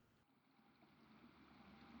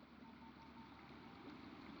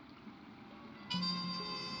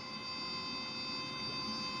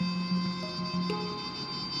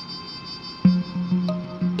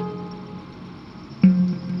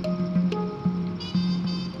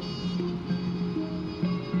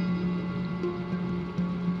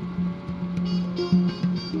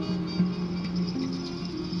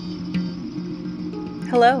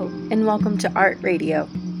Hello, and welcome to Art Radio.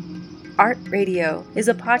 Art Radio is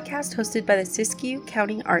a podcast hosted by the Siskiyou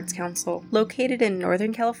County Arts Council, located in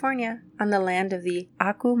Northern California on the land of the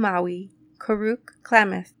Aku Maui, Karuk,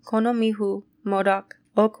 Klamath, Konomihu, Modoc,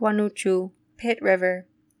 Okwanuchu, Pitt River,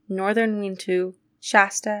 Northern Wintu,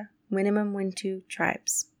 Shasta, Winnemem Wintu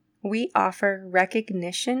tribes. We offer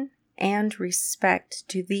recognition and respect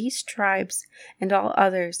to these tribes and all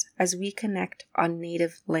others as we connect on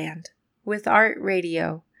native land. With Art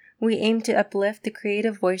Radio, we aim to uplift the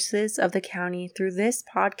creative voices of the county through this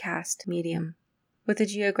podcast medium. With the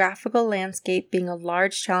geographical landscape being a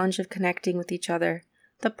large challenge of connecting with each other,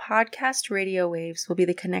 the podcast radio waves will be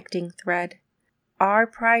the connecting thread. Our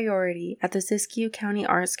priority at the Siskiyou County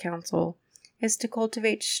Arts Council is to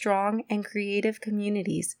cultivate strong and creative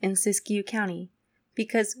communities in Siskiyou County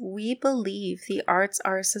because we believe the arts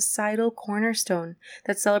are a societal cornerstone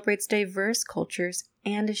that celebrates diverse cultures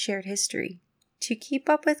and a shared history. To keep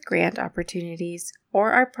up with grant opportunities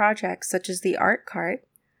or our projects such as the Art Cart,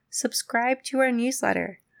 subscribe to our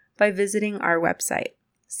newsletter by visiting our website,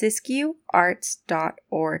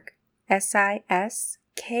 siskiyouarts.org,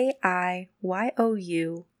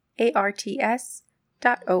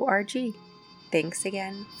 siskiyouarts.org. Thanks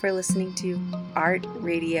again for listening to Art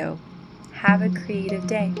Radio. Have a creative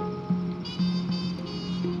day.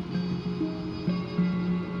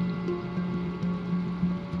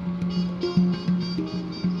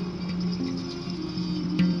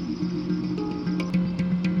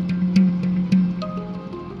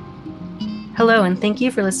 Hello, and thank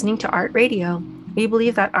you for listening to Art Radio. We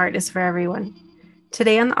believe that art is for everyone.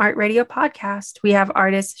 Today on the Art Radio podcast, we have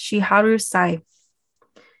artist Shiharu Sai.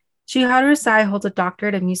 Shiharu Sai holds a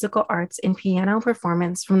doctorate of musical arts in piano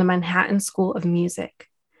performance from the Manhattan School of Music.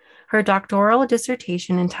 Her doctoral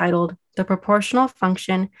dissertation, entitled The Proportional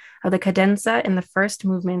Function of the Cadenza in the First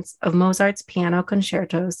Movements of Mozart's Piano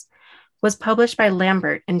Concertos, was published by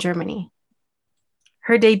Lambert in Germany.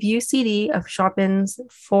 Her debut CD of Chopin's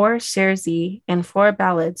 4 Scherzi and 4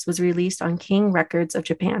 Ballads was released on King Records of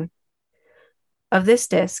Japan. Of this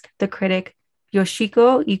disc, the critic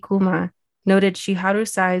Yoshiko Ikuma noted Shiharu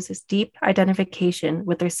Sai's deep identification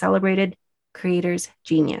with their celebrated creator's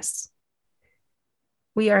genius.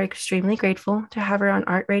 We are extremely grateful to have her on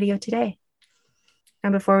Art Radio today.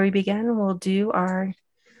 And before we begin, we'll do our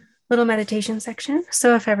little meditation section.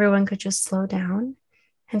 So if everyone could just slow down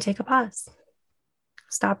and take a pause.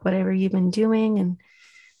 Stop whatever you've been doing and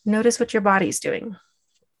notice what your body's doing.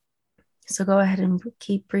 So go ahead and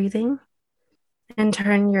keep breathing and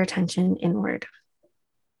turn your attention inward.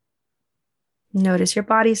 Notice your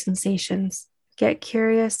body sensations. Get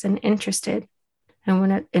curious and interested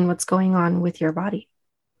in what's going on with your body.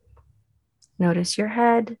 Notice your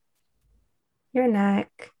head, your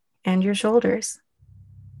neck, and your shoulders.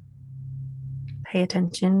 Pay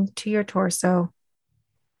attention to your torso,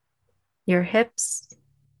 your hips,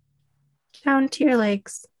 down to your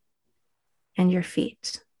legs and your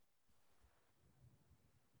feet.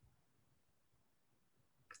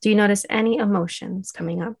 Do you notice any emotions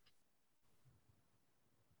coming up?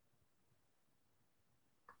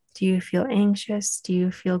 Do you feel anxious? Do you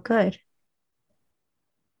feel good?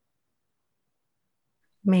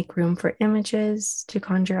 Make room for images to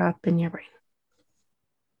conjure up in your brain.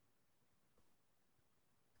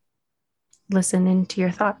 Listen into your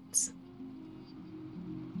thoughts.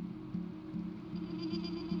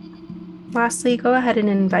 Lastly, go ahead and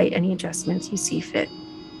invite any adjustments you see fit.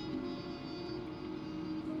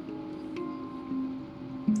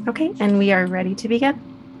 Okay, and we are ready to begin.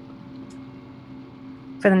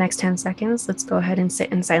 For the next 10 seconds, let's go ahead and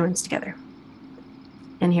sit in silence together.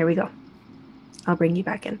 And here we go. I'll bring you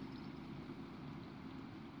back in.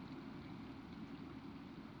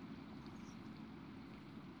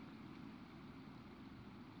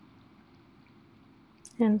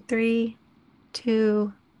 And 3,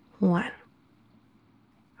 2, 1.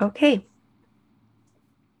 Okay.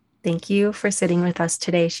 Thank you for sitting with us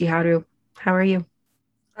today, Shiharu. How are you?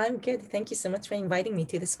 I'm good. Thank you so much for inviting me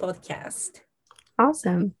to this podcast.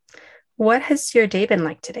 Awesome. What has your day been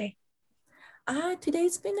like today?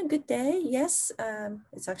 Today's been a good day. Yes,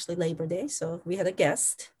 it's actually Labor Day, so we had a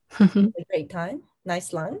guest. A great time,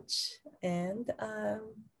 nice lunch, and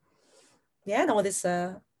now this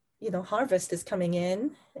harvest is coming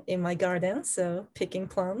in my garden, so picking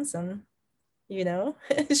plums and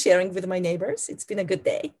sharing with my neighbors. It's been a good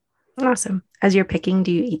day. Awesome. As you're picking,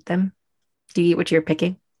 do you eat them? Do you eat what you're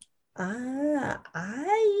picking?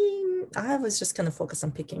 I was just kind of focused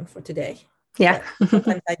on picking for today. Yeah.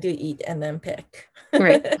 Sometimes I do eat and then pick.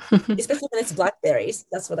 Right. Especially when it's blackberries.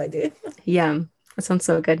 That's what I do. Yum. That sounds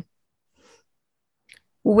so good.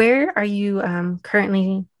 Where are you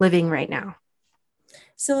currently living right now?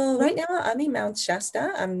 So right now I'm in Mount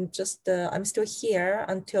Shasta. I'm still here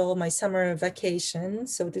until my summer vacation,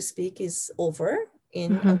 so to speak, is over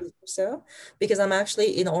in a Hmm. week or so, because I'm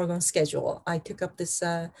actually in Oregon schedule. I took up this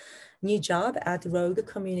new job at Rogue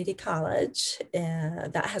Community College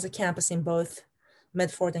that has a campus in both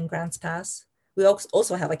Medford and Grants Pass. We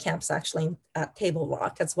also have a campus actually at Table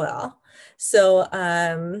Rock as well. So,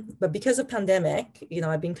 but because of pandemic,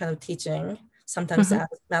 I've been kind of teaching sometimes Hmm. out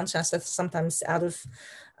of Mount Shasta, sometimes out of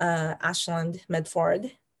Ashland,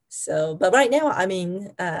 Medford. So, but right now I'm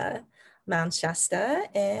in Mount Shasta,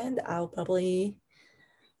 and I'll probably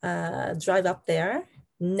drive up there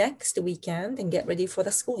next weekend and get ready for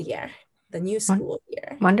the school year, the new school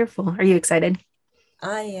year. Wonderful. Are you excited?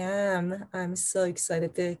 I am. I'm so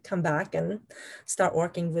excited to come back and start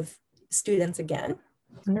working with students again.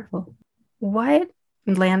 Wonderful. What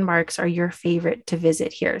landmarks are your favorite to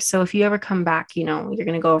visit here? So if you ever come back, you're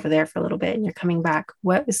going to go over there for a little bit and you're coming back.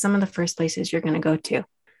 What is some of the first places you're going to go to?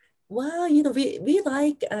 Well, we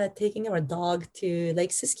like taking our dog to Lake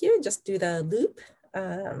Siskiyou, just do the loop,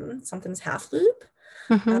 sometimes half loop.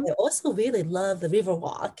 I Hmm. also really love the river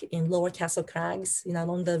walk in Lower Castle Crags,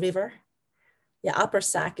 along the river. Yeah, Upper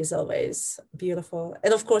Sac is always beautiful.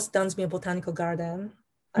 And of course, Dunsmuir Botanical Garden.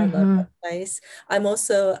 I love that Hmm. place. I'm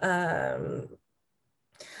also,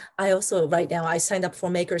 I also right now I signed up for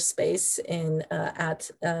Makerspace in at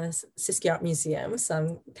Siskiyou Art Museum. So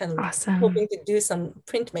I'm kind of Awesome. hoping to do some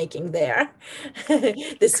printmaking there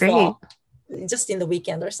this Great. fall, just in the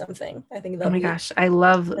weekend or something. I think Oh that'll my be gosh. I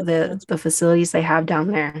love the facilities they have down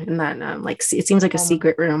there and that it seems like a um,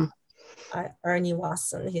 secret room. Ernie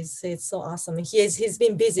Watson. He's so awesome. He's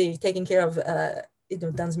been busy taking care of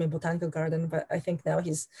Dunsmuir Botanical Garden, but I think now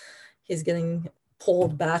he's getting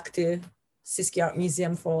pulled back to Siskiyou Art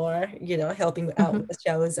Museum for helping out with Hmm. the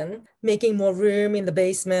shows and making more room in the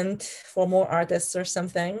basement for more artists or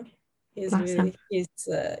something. Awesome.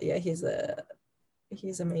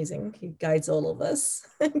 He's amazing. He guides all of us,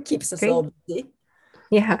 keeps us Great. all busy.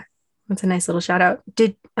 Yeah. That's a nice little shout out.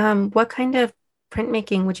 Did what kind of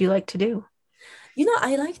printmaking would you like to do?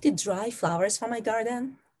 I like to dry flowers from my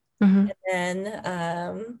garden, Hmm. and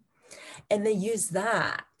then use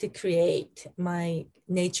that to create my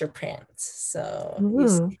nature prints. So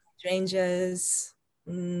use Ooh. hydrangeas,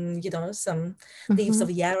 some leaves Hmm.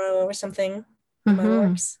 of yarrow or something in my Hmm.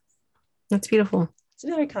 works. That's beautiful. It's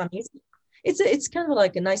very calming. It's kind of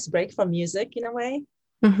like a nice break from music in a way,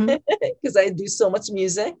 Hmm. because I do so much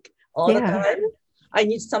music all the Yeah, time. I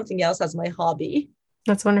need something else as my hobby.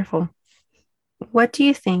 that's wonderful. What do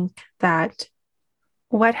you think that,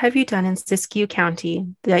 what have you done in Siskiyou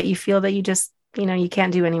County that you feel that you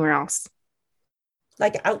can't do anywhere else?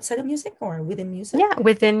 Like outside of music or within Yeah, music.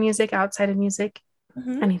 within music, outside of music,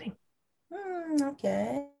 Mm-hmm. anything.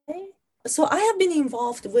 Okay. So I have been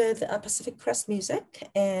involved with Pacific Crest Music,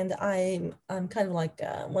 and I'm kind of like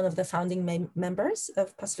one of the founding members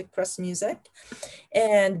of Pacific Crest Music.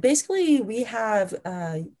 And basically, we have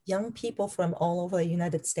young people from all over the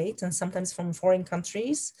United States and sometimes from foreign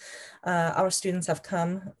countries. Our students have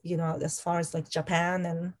come, as far as like Japan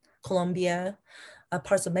and Colombia,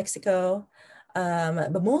 parts of Mexico.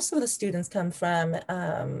 But most of the students come from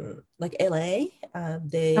like LA.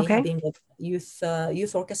 They have Okay. been with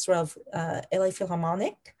youth orchestra of LA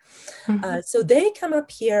Philharmonic. Hmm. So they come up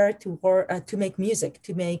here to work to make music.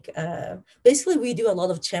 To make basically, we do a lot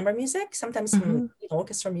of chamber music, sometimes some Hmm.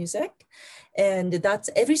 orchestra music, and that's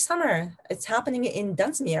every summer. It's happening in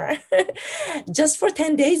Dunsmuir, just for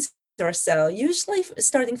 10 days or so, usually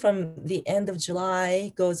starting from the end of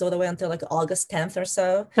July, goes all the way until like August 10th or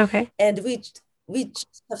so. Okay. And we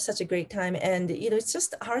just have such a great time. And it's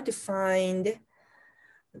just hard to find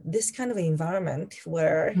this kind of environment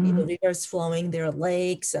where Hmm. rivers flowing, there are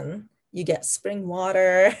lakes, and you get spring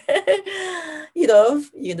water.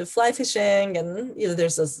 Fly fishing, and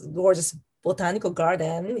there's this gorgeous botanical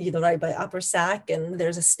garden, right by Upper Sac, and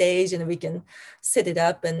there's a stage, and we can set it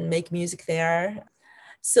up and make music there.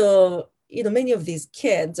 So, many of these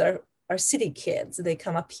kids are city kids. They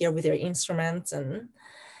come up here with their instruments,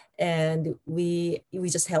 and we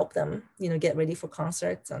just help them, get ready for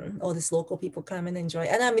concerts, and all these local people come and enjoy.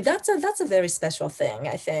 And I mean, that's a very special thing,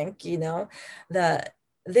 I think, that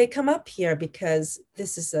they come up here because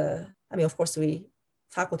this is I mean, of course, we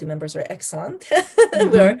faculty members are excellent.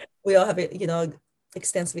 Hmm. We all have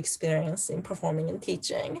extensive experience in performing and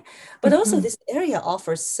teaching, but also Hmm. this area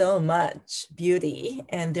offers so much beauty,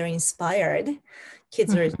 and they're inspired.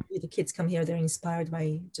 Hmm. The kids come here, they're inspired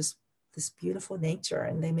by just this beautiful nature,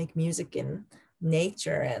 and they make music in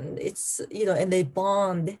nature, and it's and they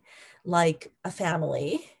bond like a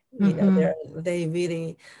family. Mm-hmm. They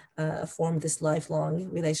really form this lifelong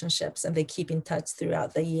relationships, and they keep in touch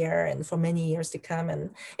throughout the year and for many years to come.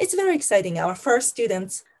 And it's very exciting. Our first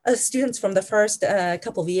students from the first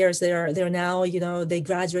couple of years, they're now, they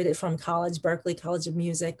graduated from college, Berklee College of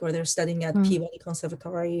Music, or they're studying at Mm. Peabody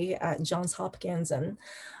Conservatory at Johns Hopkins, and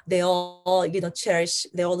they all, cherish.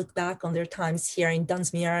 They all look back on their times here in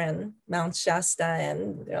Dunsmuir and Mount Shasta,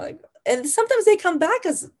 and they're like, and sometimes they come back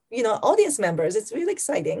as, audience members. It's really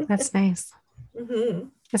exciting. That's nice. Mm-hmm.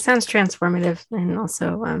 It sounds transformative and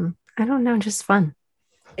also, I don't know, just fun.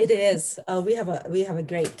 It is. We have a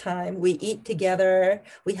great time. We eat together.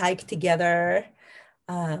 We hike together.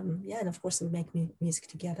 Yeah, and of course we make music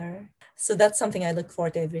together. So that's something I look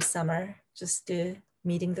forward to every summer. Just to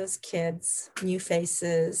meeting those kids, new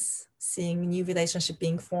faces, seeing new relationship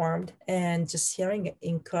being formed, and just hearing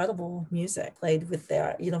incredible music played with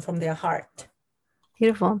their, from their heart.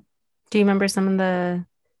 Beautiful. Do you remember some of the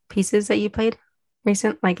pieces that you played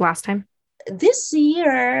like last time? This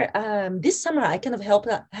year, this summer, I kind of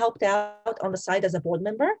helped out on the side as a board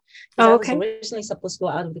member, because Oh, I was okay. originally supposed to go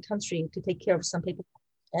out of the country to take care of some people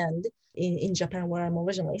and in Japan, where I'm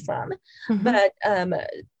originally from. Mm-hmm. But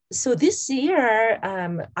so this year,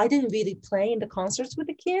 I didn't really play in the concerts with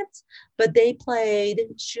the kids, but they played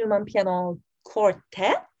Schumann piano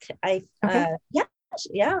quartet. Okay.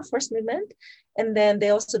 Yeah, first movement, and then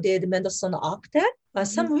they also did Mendelssohn octet.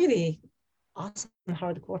 Some really awesome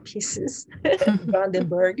hardcore pieces.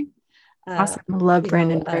 Brandenburg. Awesome. I love You know,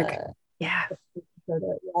 Brandenburg. Yeah.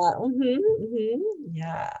 yeah,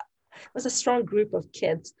 yeah. It was a strong group of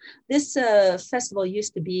kids. This festival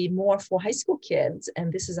used to be more for high school kids,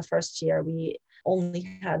 and this is the first year we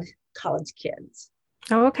only had college kids.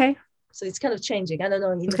 Oh, okay. So it's kind of changing. I don't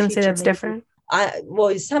know, I in was the gonna say future, that's maybe different.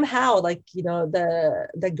 well, somehow, like,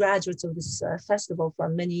 the graduates of this festival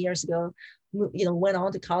from many years ago, went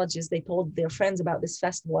on to colleges. They told their friends about this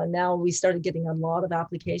festival, and now we started getting a lot of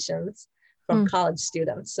applications from Mm, college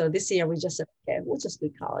students. So this year we just said, okay, we'll just do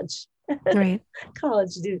college right.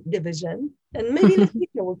 college division, and maybe in the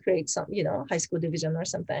future we'll create some, high school division or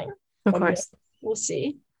something, Of or course. we'll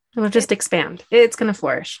see. It'll just expand. It's gonna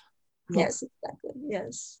flourish. Yeah. Yes, exactly.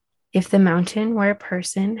 Yes. If the mountain were a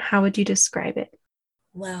person, how would you describe it?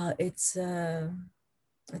 Well, it's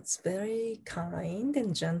very kind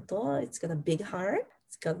and gentle. It's got a big heart.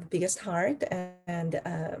 It's got the biggest heart. And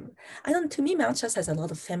I don't, to me, Mount Shasta has a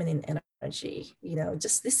lot of feminine energy.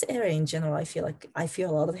 Just this area in general, I feel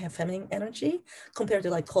a lot of feminine energy compared to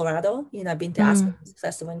like Colorado. I've been to Aspen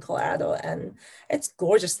Festival in Colorado, and it's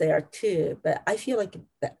gorgeous there too. But I feel like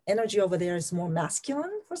the energy over there is more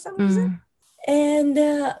masculine for some reason. And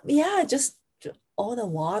yeah, just all the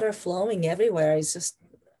water flowing everywhere is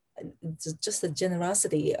just the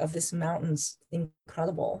generosity of this mountain's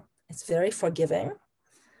incredible. It's very forgiving.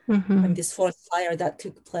 I mean, this forest fire that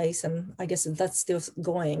took place, and I guess that's still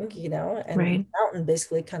going, and Right. the mountain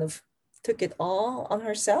basically kind of took it all on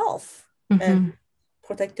herself and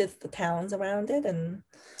protected the towns around it. And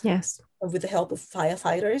Yes. with the help of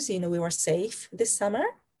firefighters, we were safe this summer.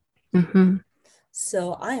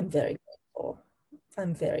 So I am very grateful.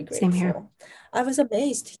 I'm very Same here. grateful. I was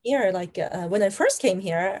amazed here. Like when I first came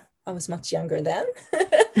here, I was much younger then.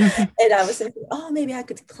 And I was thinking, oh, maybe I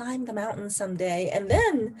could climb the mountain someday. And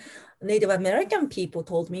then Native American people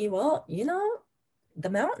told me, well, the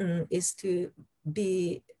mountain is to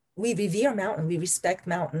be, we revere mountain, we respect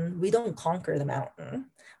mountain. We don't conquer the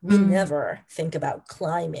mountain. We never think about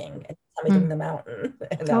climbing and summiting the mountain.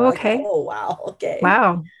 And I'm Oh, like, okay. oh, wow, okay.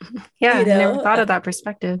 Wow. Yeah, I never thought of that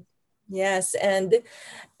perspective. Yes, and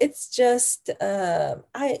it's just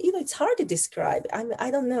it's hard to describe.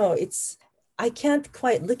 I don't know. I can't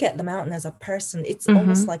quite look at the mountain as a person. It's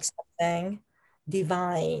almost like something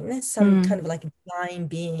divine, some kind of like divine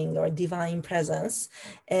being or divine presence.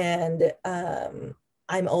 And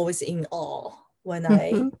I'm always in awe when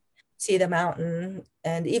I see the mountain.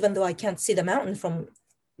 And even though I can't see the mountain from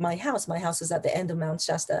my house is at the end of Mount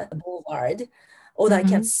Shasta Boulevard. Although I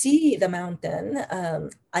can't see the mountain,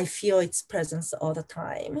 I feel its presence all the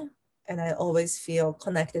time. And I always feel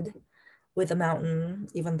connected with the mountain,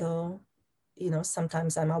 even though,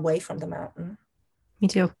 sometimes I'm away from the mountain. Me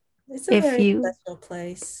too. It's a very special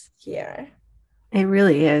place here. It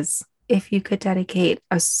really is. If you could dedicate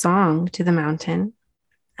a song to the mountain,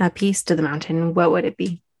 a piece to the mountain, what would it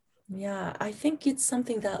be? Yeah, I think it's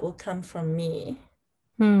something that will come from me.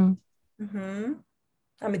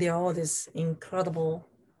 I mean, there are all these incredible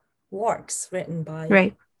works written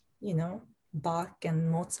by, Bach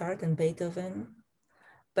and Mozart and Beethoven.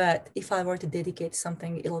 But if I were to dedicate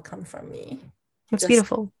something, it'll come from me. It's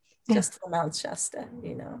beautiful. Just for Mount Shasta,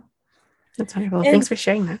 That's wonderful. And Thanks for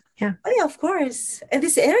sharing that. Yeah. oh, yeah, of course. And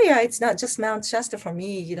this area, it's not just Mount Shasta for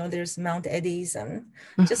me. There's Mount Eddies and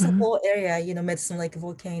just the Hmm. whole area. Medicine Lake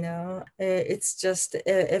volcano. It's just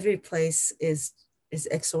every place is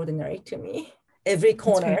extraordinary to me. Every That's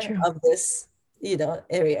very corner true. of this,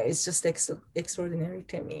 area is just extraordinary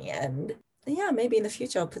to me. And yeah, maybe in the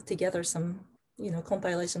future I'll put together some,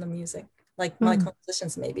 compilation of music, like my Mm.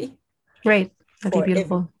 compositions maybe Right. That'd be for every,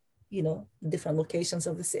 beautiful. different locations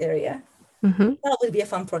of this area. Hmm. That would be a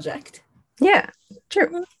fun project. Yeah, true.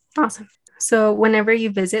 Mhm. Awesome. So, whenever you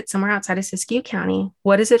visit somewhere outside of Siskiyou County,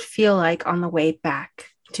 what does it feel like on the way back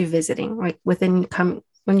to visiting? Like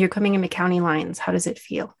when you're coming in the county lines, how does it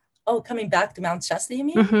feel? Oh, coming back to Mount Shasta, you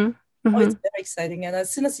mean? Hmm. Oh, Hmm. it's very exciting. And as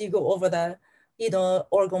soon as you go over the,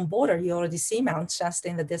 Oregon border, you already see Mount Shasta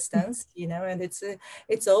in the distance, and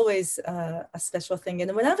it's always a special thing.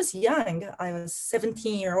 And when I was young, I was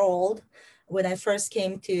 17-year-old when I first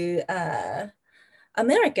came to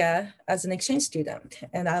America as an exchange student.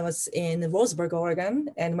 And I was in Roseburg, Oregon,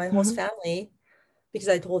 and my host Hmm. family, because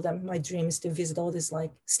I told them my dream is to visit all these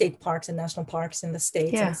like state parks and national parks in the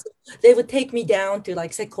States. And Yeah. so they would take me down to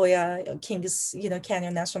like Sequoia, Kings,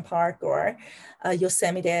 Canyon National Park or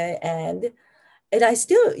Yosemite. And I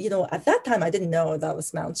still, at that time, I didn't know that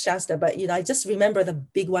was Mount Shasta, but, I just remember the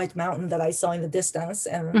big white mountain that I saw in the distance.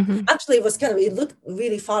 And Hmm. actually it looked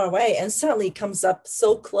really far away and suddenly comes up so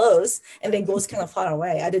close and then goes kind of far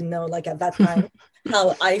away. I didn't know like at that time how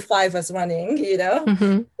I-5 was running.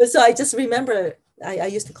 Hmm. But so I just remember I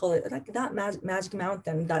used to call it like that magic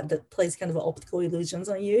mountain that plays kind of optical illusions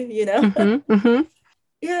on you. Hmm. Hmm.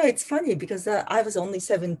 Yeah, it's funny because I was only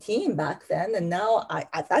 17 back then, and now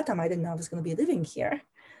at that time I didn't know I was going to be living here.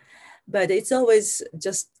 But it's always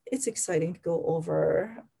it's exciting to go over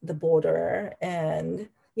the border, and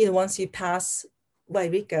once you pass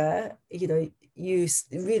Wairika, you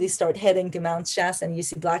really start heading to Mount Shasta, and you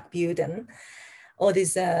see Black Butte and all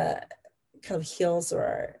these kind of hills,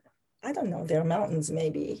 or I don't know, they're mountains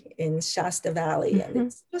maybe in Shasta Valley, and Hmm.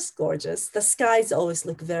 it's just gorgeous. The skies always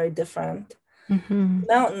look very different. Hmm.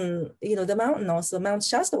 The mountain also, Mount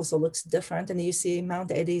Shasta also looks different. And you see Mount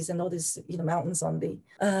Eddies and all these, mountains on the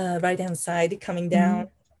right-hand side coming down,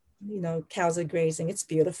 Hmm. cows are grazing. It's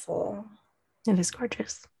beautiful. It is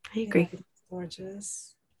gorgeous. I Yeah, agree. it's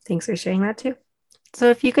gorgeous. Thanks for sharing that too. So,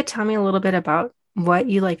 if you could tell me a little bit about what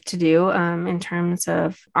you like to do in terms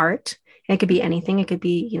of art, it could be anything. It could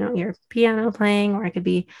be, your piano playing, or it could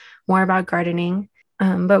be more about gardening.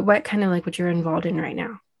 But what kind of like what you're involved in right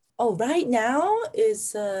now? Oh, right now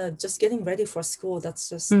is just getting ready for school. That's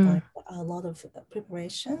just Mm. like a lot of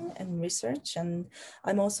preparation and research. And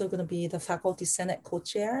I'm also going to be the faculty senate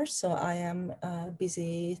co-chair. So I am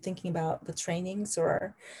busy thinking about the trainings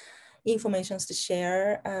or informations to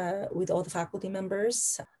share with all the faculty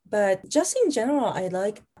members. But just in general,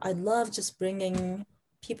 I love just bringing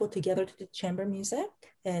people together to do chamber music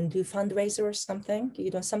and do fundraiser or something,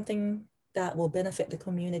 something that will benefit the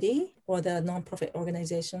community or the nonprofit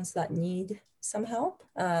organizations that need some help.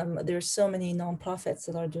 There's so many nonprofits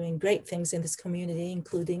that are doing great things in this community,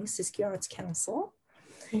 including Siskiyou Arts Council.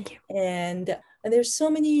 Thank you. And there's so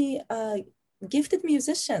many gifted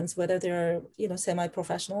musicians, whether they're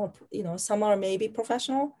semi-professional, some are maybe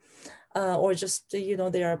professional, or just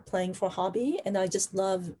they are playing for hobby. And I just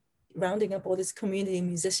love rounding up all these community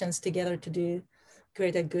musicians together to do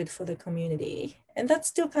greater good for the community. And that's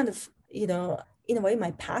still kind of in a way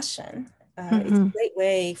my passion. It's a Hmm. great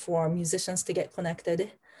way for musicians to get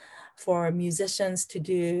connected, for musicians to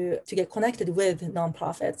get connected with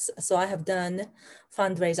nonprofits. So I have done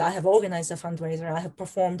fundraiser. I have organized a fundraiser. I have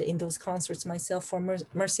performed in those concerts myself for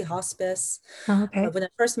Mercy Hospice. Oh, okay. When I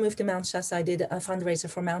first moved to Mount Shasta, I did a fundraiser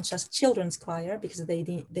for Mount Shasta Children's Choir because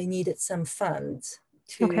they needed some funds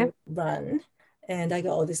Okay. to run, and I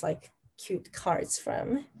got all these like cute cards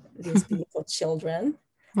from these beautiful children.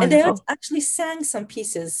 And they Wonderful. actually sang some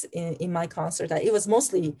pieces in my concert. It was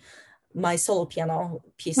mostly my solo piano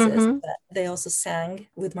pieces, Hmm. but they also sang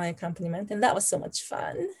with my accompaniment, and that was so much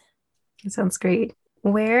fun. It sounds great.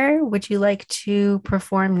 Where would you like to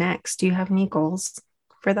perform next? Do you have any goals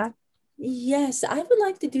for that? Yes, I would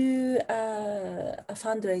like to do a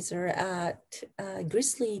fundraiser at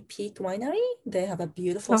Grizzly Peak Winery. They have a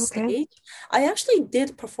beautiful Okay. stage. I actually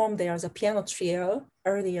did perform there as a piano trio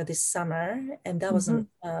earlier this summer, and that Hmm. wasn't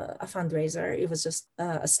a fundraiser. It was just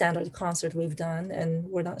a standard concert we've done, and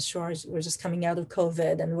we're not sure. We're just coming out of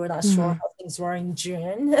COVID, and we're not sure Hmm. how things were in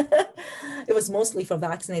June. It was mostly for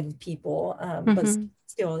vaccinated people, but Hmm.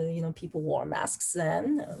 still, people wore masks then.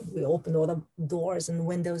 We opened all the doors and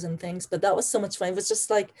windows and things, but that was so much fun. It was just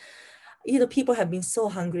like, people have been so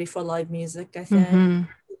hungry for live music, I think. Hmm.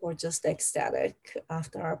 people are just ecstatic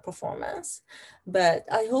after our performance. But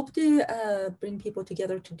I hope to bring people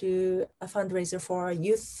together to do a fundraiser for a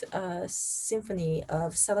youth symphony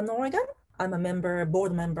of Southern Oregon. I'm a member,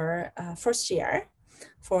 board member, first year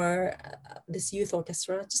for this youth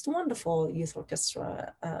orchestra, just a wonderful youth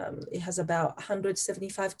orchestra. It has about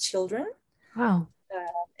 175 children. Wow.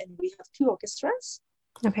 And we have two orchestras.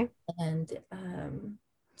 Okay. And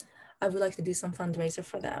I would like to do some fundraiser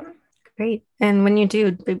for them. Great. And when you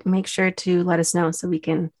do, make sure to let us know so we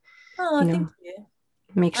can, Thank you.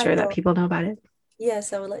 make sure that people know about it.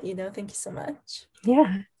 Yes, I will let you know. Thank you so much.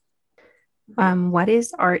 Yeah. What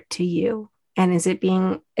is art to you? And is it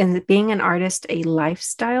being an artist a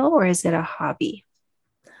lifestyle or is it a hobby?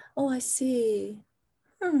 Oh, I see.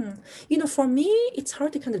 For me, it's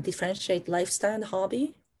hard to kind of differentiate lifestyle and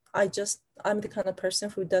hobby. I'm the kind of person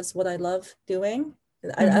who does what I love doing.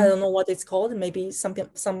 I don't know what it's called. Maybe some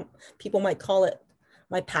people might call it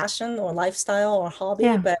my passion or lifestyle or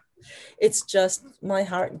hobby, but it's just my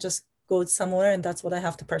heart just goes somewhere and that's what I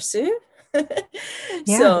have to pursue.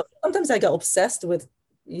 So sometimes I get obsessed with,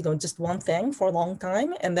 just one thing for a long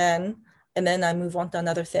time and then I move on to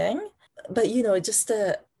another thing. But,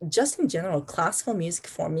 just in general, classical music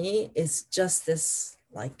for me is just this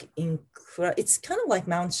like it's kind of like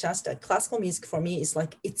Mount Shasta. Classical music for me is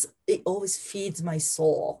like it always feeds my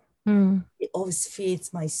soul. It always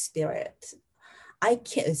feeds my spirit. I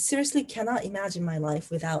seriously cannot imagine my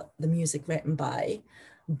life without the music written by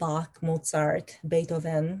Bach, Mozart,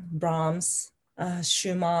 Beethoven, Brahms,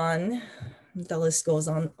 Schumann. The list goes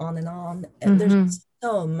on and on. And there's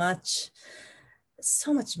so much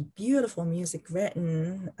beautiful music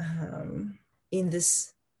written in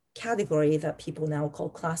this category that people now call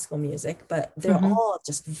classical music, but they're all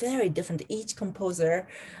just very different. Each composer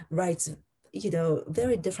writes,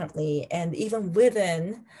 very differently. And even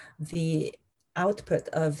within the output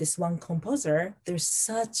of this one composer, there's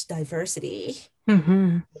such diversity.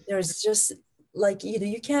 There's just like,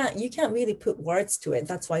 you can't really put words to it.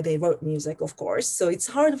 That's why they wrote music, of course. So it's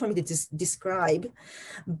hard for me to describe,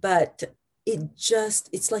 but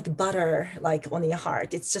it's like butter, like on your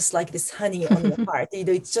heart. It's just like this honey on your heart.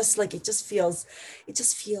 It's just like, it just feels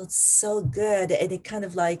so good. And it kind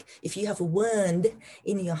of like, if you have a wound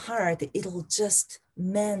in your heart, it'll just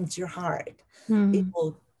mend your heart. It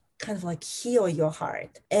will kind of like heal your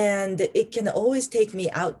heart. And it can always take me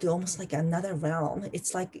out to almost like another realm.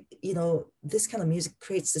 It's like, this kind of music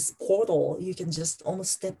creates this portal. You can just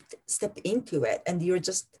almost step into it and you're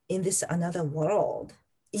just in this another world.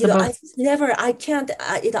 I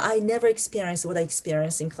never experienced what I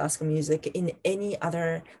experienced in classical music in any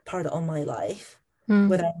other part of my life,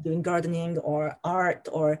 whether I'm doing gardening or art,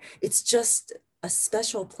 or it's just a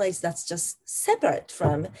special place that's just separate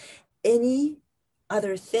from any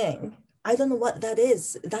other thing. I don't know what that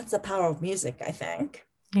is. That's the power of music, I think.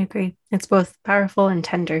 I agree. It's both powerful and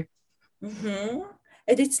tender.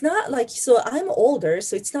 And it's not like, so I'm older,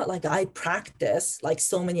 so it's not like I practice like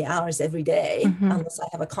so many hours every day unless I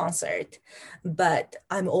have a concert, but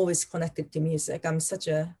I'm always connected to music. I'm such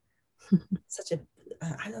a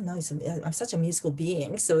I don't know, I'm such a musical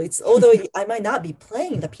being. So it's, although I might not be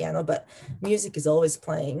playing the piano, but music is always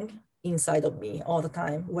playing inside of me all the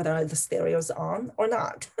time, whether the stereo's on or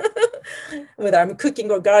not, whether I'm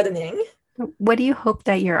cooking or gardening. What do you hope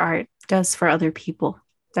that your art does for other people?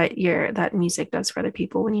 That music does for other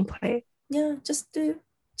people when you play it? Yeah, just to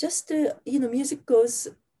music goes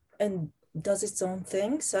and does its own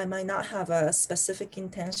thing. So I might not have a specific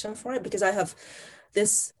intention for it because I have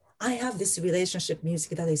this relationship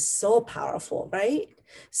music that is so powerful, right?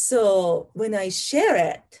 So when I share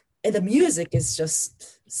it, and the music is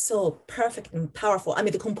just so perfect and powerful. I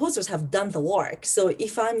mean, the composers have done the work. So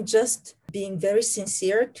if I'm just being very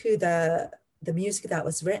sincere to the music that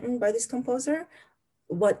was written by this composer,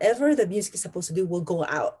 whatever the music is supposed to do will go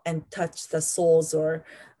out and touch the souls or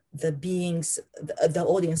the beings, the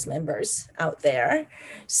audience members out there.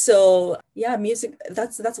 So yeah, music,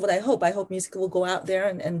 that's what I hope. I hope music will go out there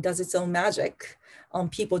and does its own magic on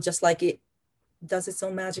people, just like it does its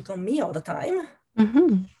own magic on me all the time.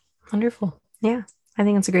 Wonderful. Yeah, I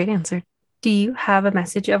think that's a great answer. Do you have a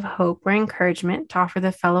message of hope or encouragement to offer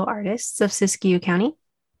the fellow artists of Siskiyou County?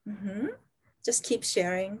 Just keep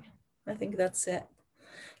sharing. I think that's it.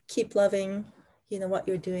 Keep loving, what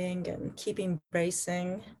you're doing, and keep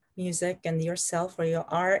embracing music and yourself or your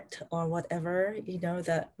art or whatever,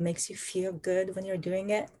 that makes you feel good when you're doing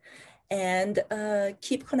it. And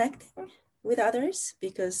keep connecting with others,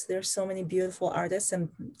 because there's so many beautiful artists and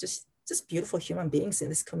just beautiful human beings in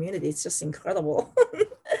this community. It's just incredible.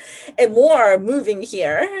 And more moving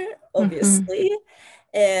here, obviously.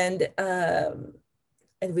 And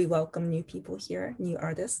and we welcome new people here, new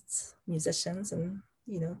artists, musicians, and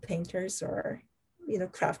painters or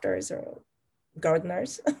crafters or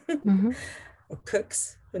gardeners Mm-hmm. or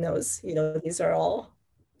cooks. Who knows? These are all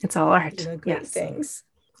It's all art. great Yes, things.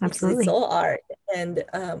 It's absolutely. all art, and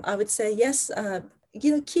I would say yes.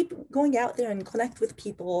 Keep going out there and connect with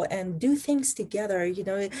people and do things together.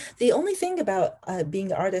 The only thing about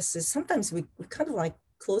being artists is sometimes we kind of like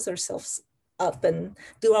close ourselves up and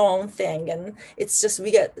do our own thing, and it's just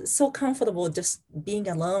we get so comfortable just being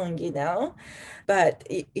alone. But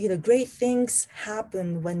great things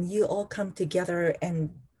happen when you all come together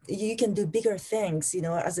and you can do bigger things,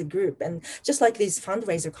 as a group. And just like these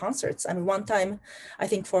fundraiser concerts. I mean, one time, I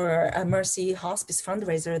think for a Mercy Hospice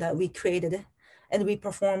fundraiser that we created, and we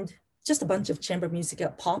performed just a bunch of chamber music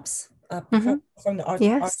at Pops, Mm-hmm. from the art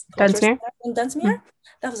Yes, culture Dunsmuir. center in Dunsmuir.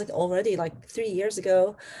 That was like already like 3 years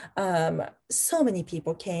ago. So many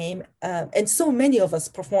people came, and so many of us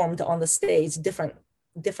performed on the stage,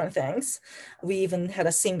 different things. We even had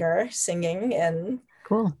a singer singing, and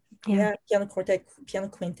Cool. Yeah. piano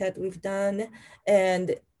quintet we've done.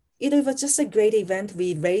 And it was just a great event.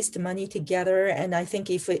 We raised money together, and I think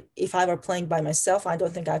if I were playing by myself, I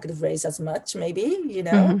don't think I could have raised as much, maybe.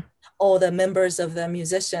 Mm-hmm. All the members of the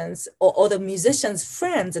musicians, or all the musicians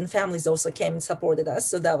friends and families also came and supported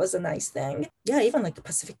us, so that was a nice thing. Yeah, even like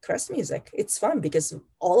Pacific Crest music, it's fun because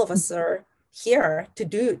all of us are here to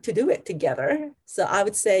do it together. So I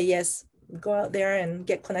would say yes, go out there and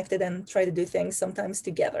get connected and try to do things sometimes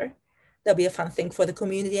together. That'll be a fun thing for the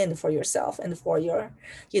community and for yourself and for your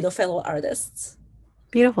fellow artists.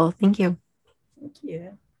 Beautiful. Thank you. Thank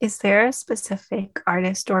you. Is there a specific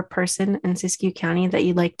artist or person in Siskiyou County that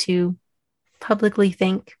you'd like to publicly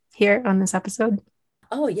thank here on this episode?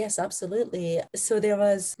 Oh, yes, absolutely. So there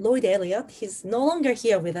was Lloyd Elliott. He's no longer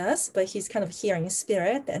here with us, but he's kind of here in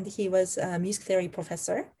spirit. And he was a music theory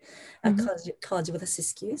professor at Mm-hmm. college with the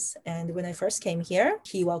Siskiyous. And when I first came here,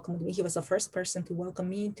 he welcomed me. He was the first person to welcome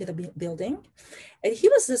me into the building. And he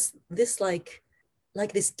was this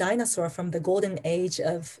like this dinosaur from the golden age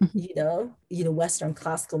of Western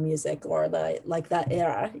classical music, or like that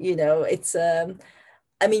era. It's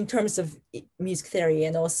I mean, in terms of music theory,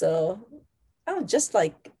 and also just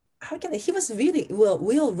like he was really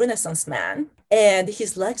real Renaissance man, and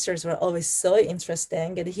his lectures were always so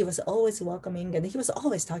interesting, and he was always welcoming, and he was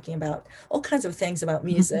always talking about all kinds of things about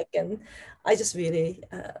music, and I just really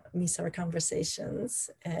miss our conversations.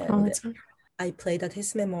 Oh, And that's fun. I played at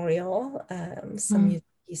his memorial some music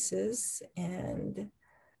pieces, and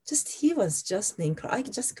he was just I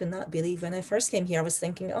just could not believe. When I first came here, I was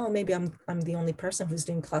thinking, oh, maybe I'm the only person who's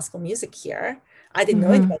doing classical music here. I didn't know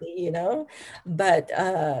Mm-hmm. anybody. But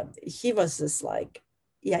he was just like,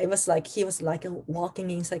 yeah, it was like he was like a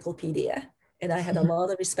walking encyclopedia. And I had a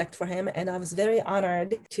lot of respect for him. And I was very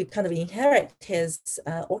honored to kind of inherit his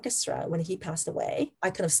orchestra when he passed away.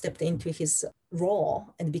 I kind of stepped into his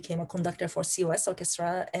role and became a conductor for COS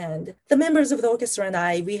Orchestra. And the members of the orchestra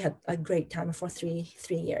and we had a great time for three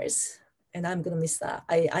years. And I'm going to miss that.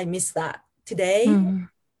 I miss that today, Mm-hmm.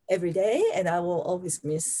 every day. And I will always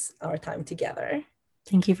miss our time together.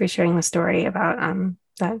 Thank you for sharing the story about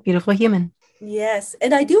that beautiful human. Yes,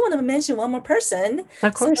 and I do want to mention one more person,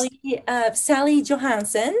 Of course. Sally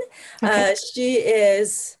Johansson. Okay.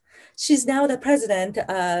 She's now the president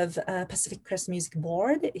of Pacific Crest Music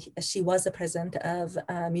Board. She was the president of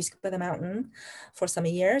Music by the Mountain for some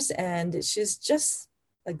years, and she's just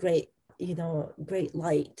a great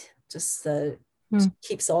light. Just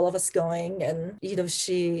keeps all of us going, and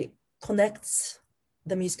she connects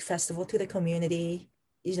the music festival to the community.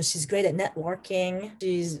 She's great at networking.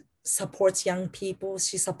 She supports young people.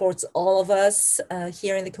 She supports all of us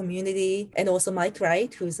here in the community, and also Mike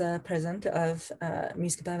Wright, who's a president of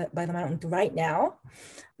Music by the Mountain right now.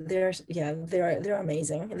 They're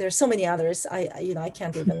amazing. There's so many others. I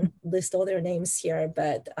can't even list all their names here,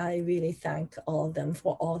 but I really thank all of them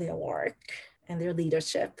for all their work and their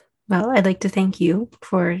leadership. Well, I'd like to thank you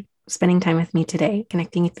for spending time with me today.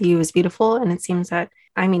 Connecting with you is beautiful. And it seems that,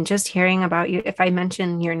 I mean, just hearing about you, if I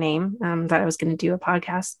mention your name, that I was going to do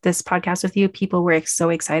this podcast with you, people were so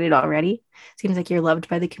excited already. Seems like you're loved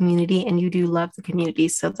by the community, and you do love the community.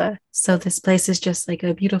 So this place is just like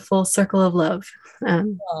a beautiful circle of love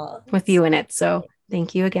with you in it. So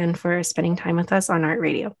thank you again for spending time with us on Art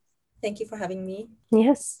Radio. Thank you for having me.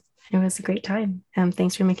 Yes. It was a great time.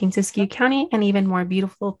 Thanks for making Siskiyou County an even more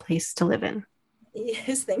beautiful place to live in.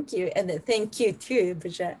 Yes, thank you. And thank you too,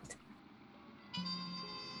 Bridget.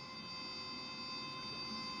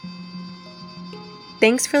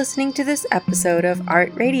 Thanks for listening to this episode of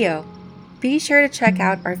Art Radio. Be sure to check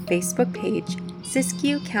out our Facebook page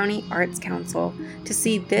Siskiyou County Arts Council to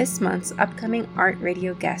see this month's upcoming Art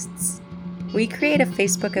Radio guests. We create a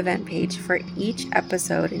Facebook event page for each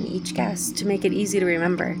episode and each guest to make it easy to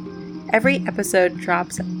remember. Every episode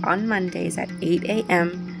drops on Mondays at 8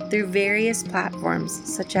 a.m. through various platforms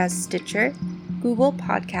such as Stitcher, Google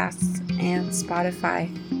Podcasts, and Spotify.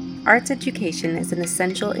 Arts education is an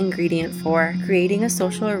essential ingredient for creating a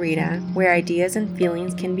social arena where ideas and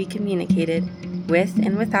feelings can be communicated with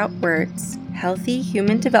and without words, healthy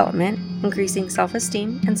human development, increasing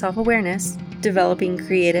self-esteem and self-awareness, developing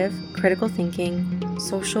creative, critical thinking,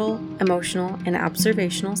 social, emotional, and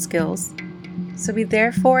observational skills. So we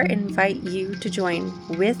therefore invite you to join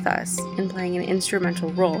with us in playing an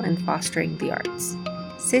instrumental role in fostering the arts.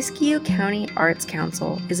 Siskiyou County Arts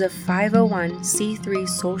Council is a 501c3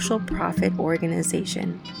 social profit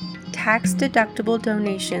organization. Tax-deductible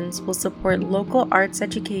donations will support local arts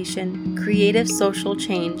education, creative social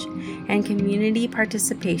change, and community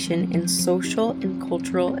participation in social and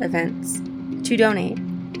cultural events. To donate,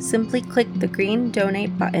 simply click the green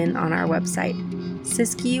donate button on our website,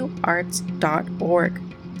 siskiyouarts.org,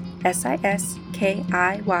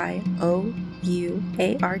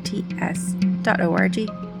 siskiyouarts.org.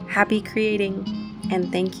 Happy creating,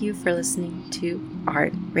 and thank you for listening to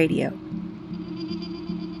Art Radio.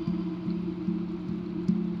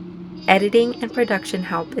 Editing and production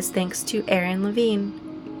help is thanks to Aaron Levine.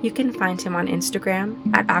 You can find him on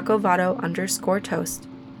Instagram at acovado_toast.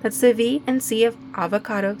 That's the V and C of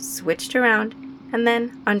avocado switched around, and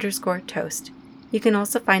then _toast. You can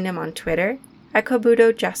also find him on Twitter at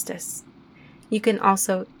Kobudo Justice. You can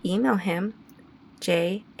also email him,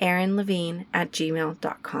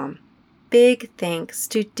 jaaronlevine@gmail.com. Big thanks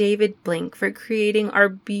to David Blink for creating our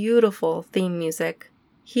beautiful theme music.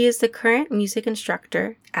 He is the current music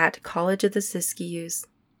instructor at College of the Siskiyous.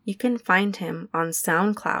 You can find him on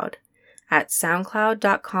SoundCloud at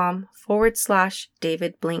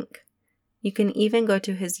soundcloud.com/David Blink. You can even go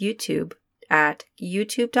to his YouTube at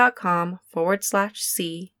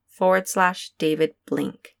youtube.com/C/David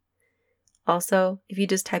Blink. Also, if you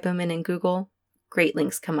just type him in Google, great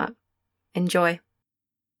links come up. Enjoy.